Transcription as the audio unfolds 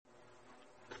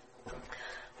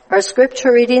Our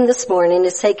scripture reading this morning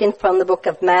is taken from the book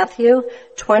of Matthew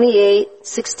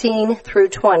 28:16 through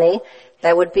 20.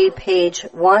 That would be page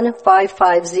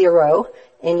 1550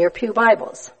 in your pew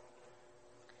Bibles.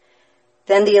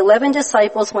 Then the 11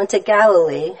 disciples went to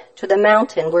Galilee, to the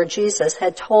mountain where Jesus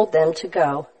had told them to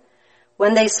go.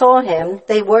 When they saw him,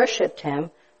 they worshipped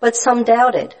him, but some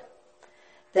doubted.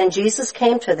 Then Jesus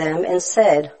came to them and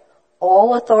said,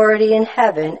 "All authority in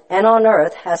heaven and on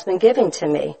earth has been given to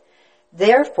me.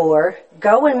 Therefore,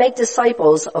 go and make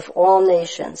disciples of all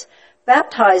nations,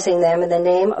 baptizing them in the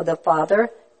name of the Father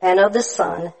and of the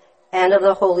Son and of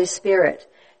the Holy Spirit,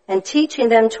 and teaching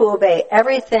them to obey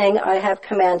everything I have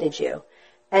commanded you.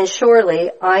 And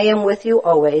surely I am with you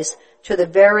always to the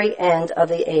very end of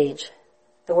the age."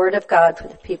 The word of God for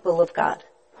the people of God.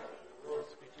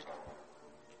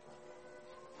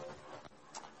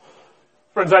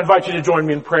 Friends, I invite you to join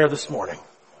me in prayer this morning.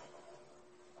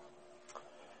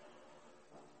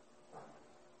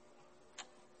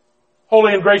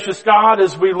 Holy and gracious God,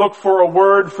 as we look for a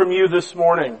word from you this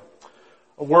morning,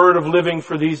 a word of living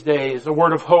for these days, a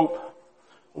word of hope,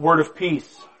 a word of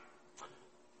peace.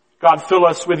 God, fill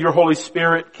us with your Holy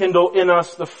Spirit, kindle in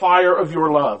us the fire of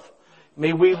your love.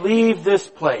 May we leave this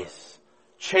place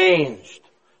changed,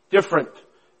 different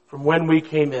from when we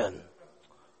came in.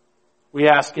 We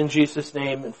ask in Jesus'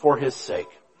 name and for his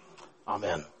sake.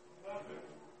 Amen.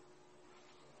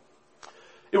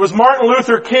 It was Martin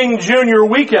Luther King Jr.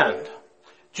 weekend,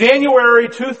 January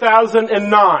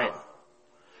 2009,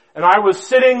 and I was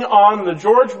sitting on the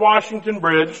George Washington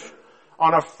Bridge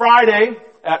on a Friday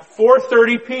at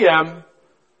 4:30 p.m.,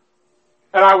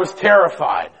 and I was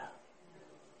terrified.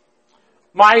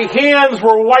 My hands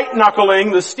were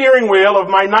white-knuckling the steering wheel of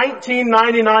my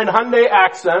 1999 Hyundai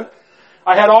Accent.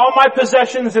 I had all my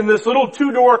possessions in this little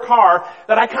two-door car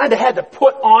that I kind of had to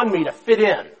put on me to fit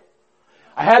in.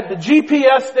 I had the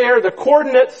GPS there, the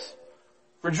coordinates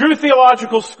for Drew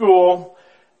Theological School,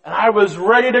 and I was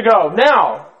ready to go.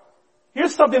 Now,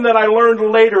 here's something that I learned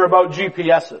later about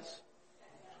GPSs.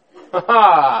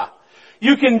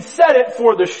 You can set it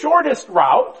for the shortest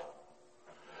route,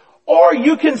 or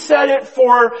you can set it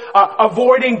for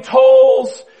avoiding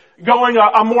tolls, going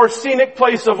a more scenic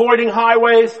place, avoiding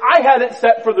highways. I had it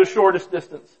set for the shortest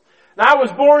distance. Now, I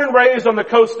was born and raised on the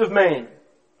coast of Maine.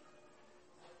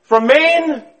 From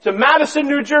Maine to Madison,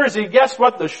 New Jersey, guess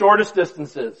what the shortest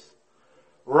distance is?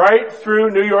 Right through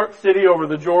New York City over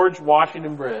the George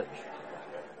Washington Bridge.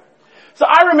 So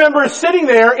I remember sitting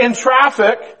there in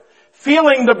traffic,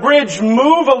 feeling the bridge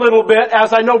move a little bit,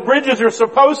 as I know bridges are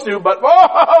supposed to, but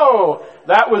whoa,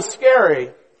 that was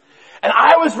scary. And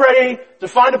I was ready to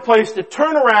find a place to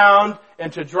turn around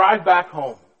and to drive back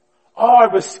home. Oh, I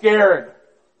was scared.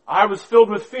 I was filled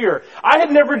with fear. I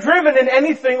had never driven in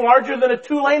anything larger than a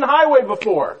 2-lane highway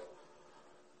before.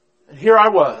 And here I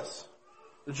was,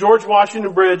 the George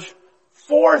Washington Bridge,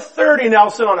 4:30,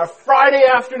 Nelson, on a Friday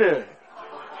afternoon.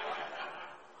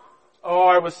 Oh,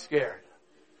 I was scared.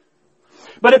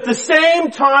 But at the same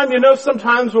time, you know,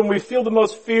 sometimes when we feel the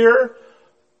most fear,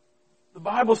 the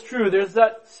Bible's true. There's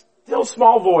that still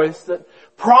small voice that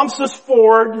prompts us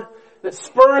forward, that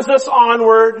spurs us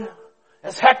onward.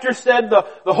 As Hector said, the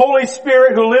Holy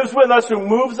Spirit who lives with us, who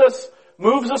moves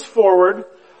us forward.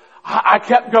 I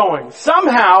kept going.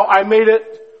 Somehow I made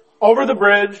it over the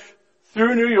bridge,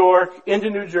 through New York,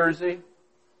 into New Jersey,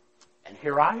 and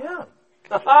here I am.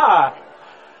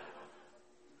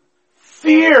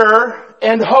 Fear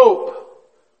and hope,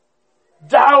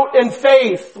 doubt and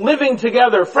faith, living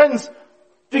together. Friends,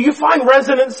 do you find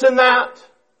resonance in that?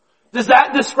 Does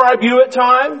that describe you at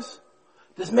times?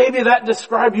 Does maybe that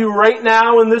describe you right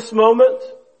now in this moment?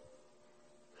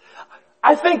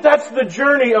 I think that's the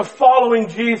journey of following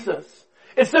Jesus.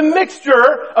 It's a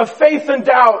mixture of faith and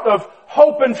doubt, of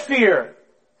hope and fear.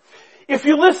 If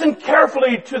you listen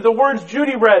carefully to the words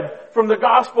Judy read from the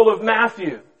Gospel of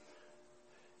Matthew,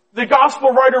 the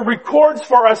Gospel writer records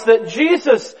for us that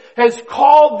Jesus has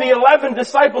called the 11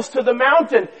 disciples to the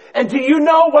mountain. And do you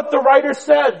know what the writer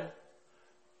said?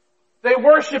 They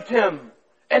worshiped him,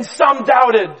 and some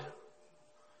doubted.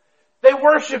 They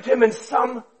worshiped him, and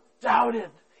some doubted.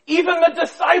 Even the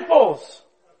disciples.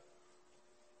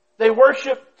 They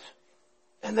worshiped,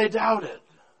 and they doubted.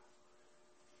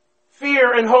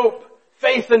 Fear and hope,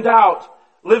 faith and doubt,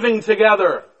 living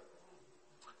together.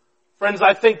 Friends,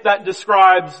 I think that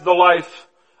describes the life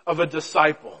of a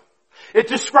disciple. It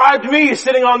described me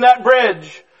sitting on that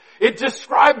bridge. It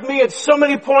described me at so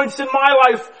many points in my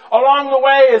life along the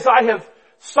way as I have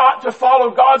sought to follow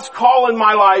God's call in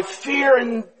my life. Fear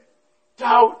and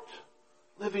doubt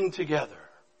living together.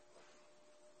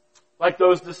 Like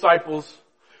those disciples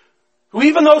who,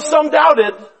 even though some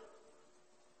doubted,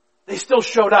 They still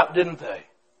showed up, didn't they?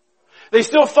 They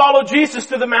still followed Jesus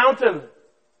to the mountain.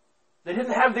 They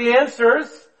didn't have the answers.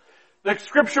 The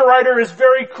scripture writer is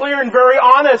very clear and very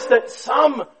honest that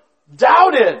some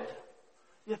doubted,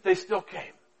 yet they still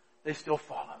came. They still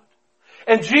followed.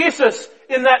 And Jesus,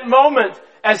 in that moment,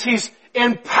 as He's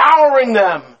empowering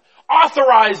them,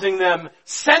 authorizing them,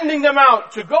 sending them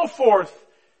out to go forth,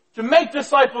 to make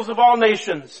disciples of all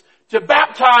nations, to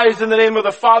baptize in the name of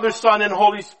the Father, Son, and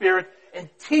Holy Spirit, and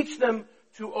teach them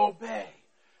to obey.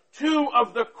 Two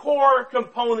of the core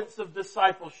components of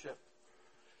discipleship.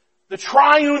 The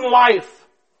triune life,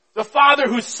 the Father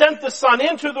who sent the Son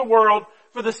into the world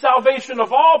for the salvation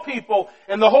of all people,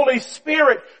 and the Holy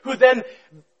Spirit who then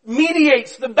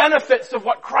mediates the benefits of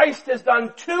what Christ has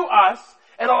done to us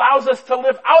and allows us to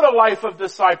live out a life of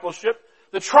discipleship.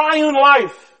 The triune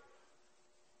life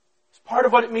is part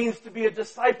of what it means to be a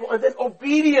disciple. And then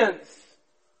obedience.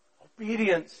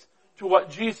 Obedience to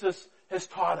what Jesus has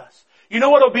taught us. You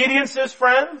know what obedience is,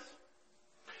 friends?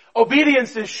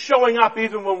 Obedience is showing up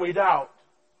even when we doubt.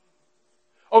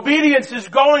 Obedience is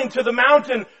going to the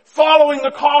mountain, following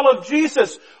the call of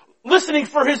Jesus, listening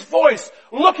for His voice,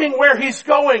 looking where He's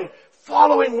going,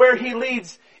 following where He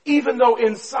leads, even though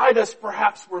inside us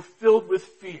perhaps we're filled with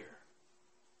fear.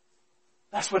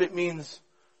 That's what it means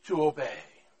to obey.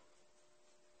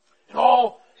 It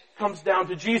all comes down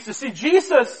to Jesus. See,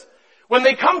 Jesus, when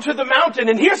they come to the mountain,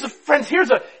 and here's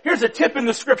a tip in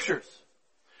the scriptures.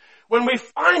 When we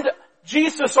find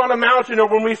Jesus on a mountain, or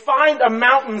when we find a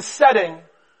mountain setting,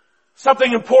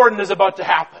 something important is about to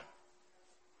happen.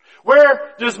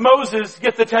 Where does Moses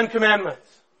get the 10 Commandments?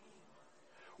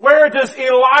 Where does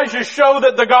Elijah show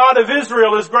that the God of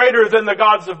Israel is greater than the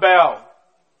gods of Baal?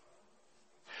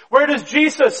 Where does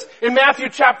Jesus, in Matthew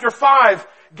chapter 5,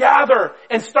 gather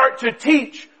and start to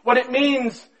teach what it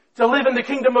means to live in the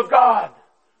kingdom of God?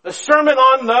 The Sermon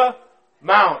on the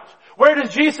Mount. Where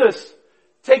does Jesus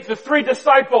take the 3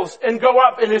 disciples and go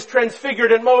up and is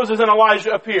transfigured and Moses and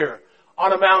Elijah appear?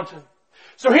 On a mountain.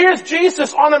 So here's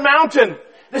Jesus on a mountain.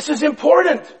 This is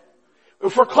important.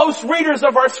 If we're close readers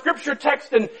of our scripture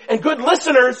text and good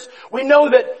listeners, we know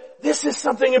that this is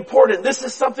something important. This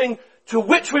is something to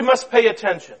which we must pay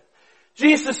attention.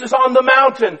 Jesus is on the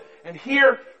mountain, and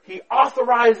here He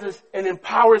authorizes and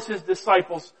empowers His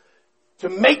disciples to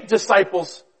make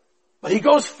disciples, but He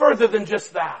goes further than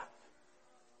just that.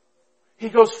 He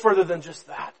goes further than just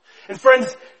that. And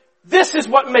friends, this is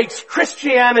what makes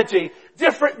Christianity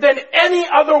different than any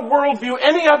other worldview,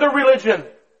 any other religion.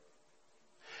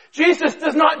 Jesus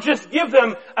does not just give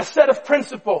them a set of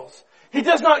principles. He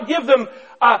does not give them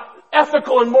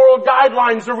ethical and moral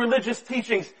guidelines or religious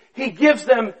teachings. He gives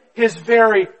them His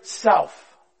very self.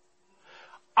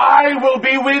 I will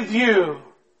be with you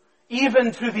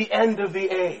even to the end of the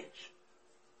age.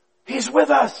 He's with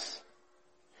us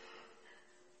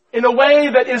in a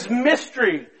way that is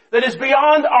mystery, that is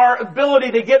beyond our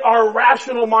ability to get our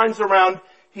rational minds around.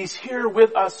 He's here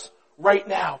with us right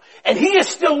now. And He is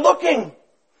still looking.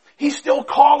 He's still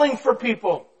calling for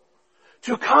people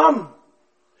to come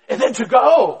and then to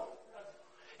go.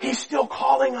 He's still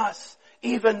calling us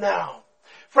even now.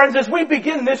 Friends, as we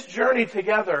begin this journey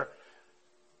together,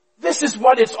 this is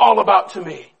what it's all about to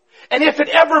me. And if it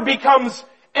ever becomes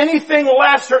anything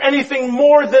less or anything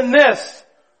more than this,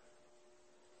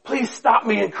 please stop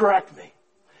me and correct me.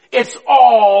 It's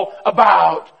all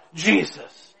about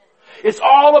Jesus. It's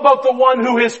all about the one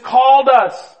who has called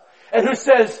us and who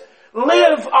says,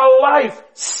 live a life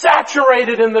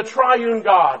saturated in the triune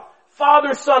God,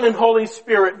 Father, Son, and Holy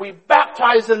Spirit. We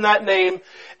baptize in that name,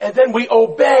 and then we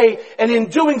obey, and in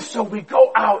doing so we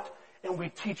go out and we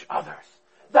teach others.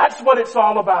 That's what it's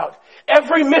all about.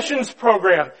 Every missions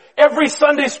program, every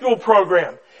Sunday school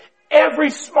program, every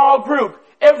small group,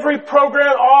 every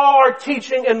program, all our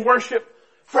teaching and worship.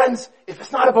 Friends, if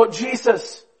it's not about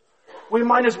Jesus, we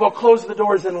might as well close the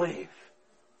doors and leave.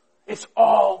 It's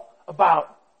all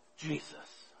about Jesus.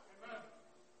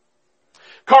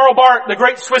 Karl Barth, the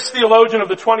great Swiss theologian of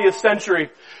the 20th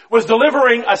century, was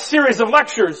delivering a series of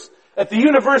lectures at the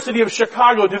University of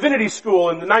Chicago Divinity School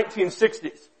in the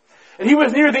 1960s. And he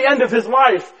was near the end of his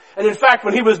life. And in fact,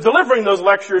 when he was delivering those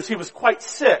lectures, he was quite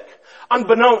sick,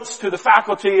 unbeknownst to the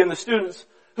faculty and the students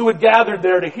who had gathered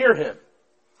there to hear him.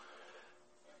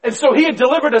 And so he had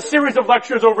delivered a series of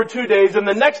lectures over 2 days, and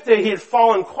the next day he had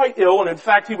fallen quite ill, and in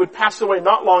fact he would pass away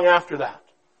not long after that.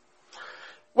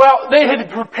 Well, they had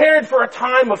prepared for a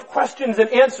time of questions and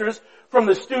answers from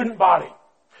the student body.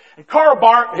 And Karl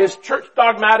Barth, his church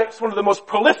dogmatics, one of the most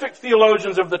prolific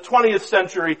theologians of the 20th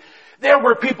century, there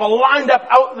were people lined up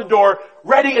out the door,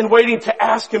 ready and waiting to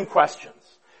ask him questions.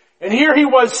 And here he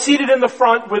was seated in the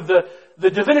front with the the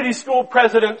divinity school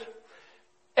president,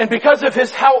 and because of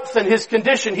his health and his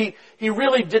condition, he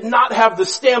really did not have the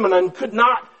stamina and could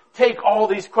not take all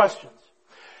these questions.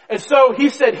 And so he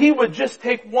said he would just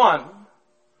take one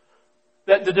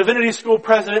that the divinity school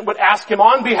president would ask him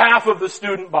on behalf of the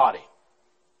student body.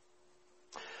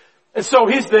 And so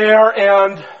he's there,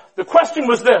 and the question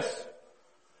was this: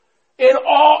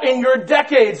 in your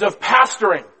decades of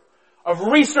pastoring, of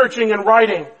researching and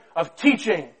writing, of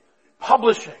teaching,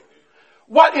 publishing,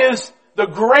 what is the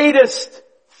greatest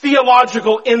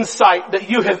theological insight that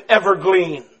you have ever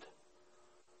gleaned?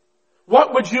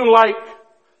 What would you like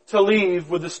to leave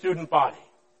with the student body?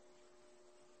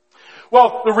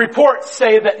 Well, the reports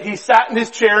say that he sat in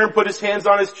his chair and put his hands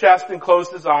on his chest and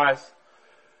closed his eyes,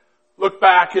 looked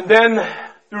back, and then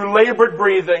through labored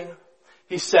breathing,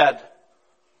 he said,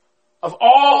 "Of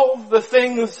all the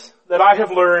things that I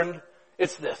have learned,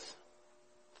 it's this.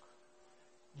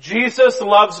 Jesus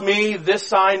loves me,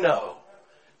 this I know,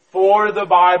 for the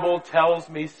Bible tells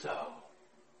me so."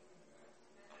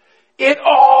 It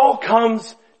all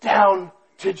comes down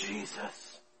to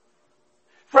Jesus.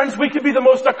 Friends, we could be the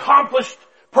most accomplished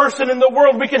person in the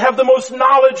world. We can have the most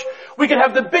knowledge. We can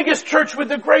have the biggest church with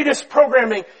the greatest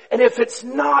programming. And if it's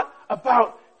not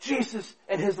about Jesus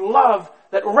and His love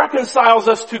that reconciles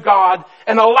us to God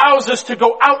and allows us to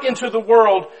go out into the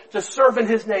world to serve in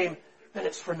His name, then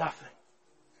it's for nothing.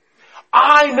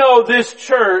 I know this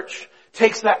church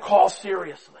takes that call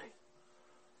seriously.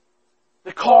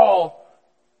 The call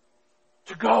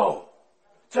to go,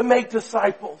 to make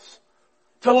disciples,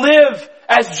 to live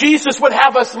as Jesus would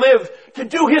have us live, to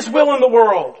do His will in the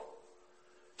world,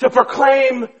 to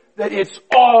proclaim that it's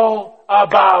all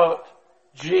about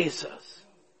Jesus.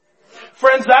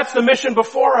 Friends, that's the mission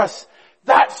before us.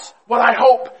 That's what I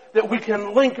hope that we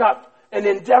can link up and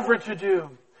endeavor to do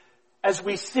as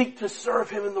we seek to serve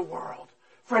Him in the world.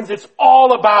 Friends, it's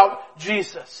all about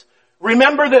Jesus.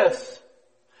 Remember this.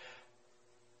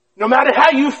 No matter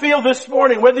how you feel this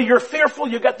morning, whether you're fearful,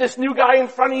 you got this new guy in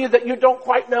front of you that you don't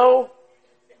quite know.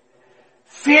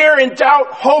 Fear and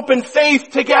doubt, hope and faith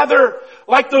together,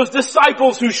 like those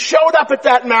disciples who showed up at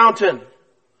that mountain,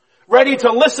 ready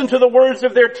to listen to the words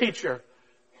of their teacher.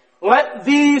 Let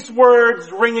these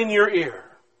words ring in your ear.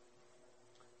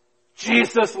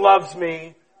 Jesus loves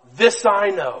me, this I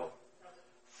know,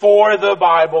 for the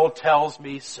Bible tells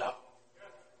me so.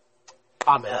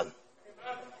 Amen.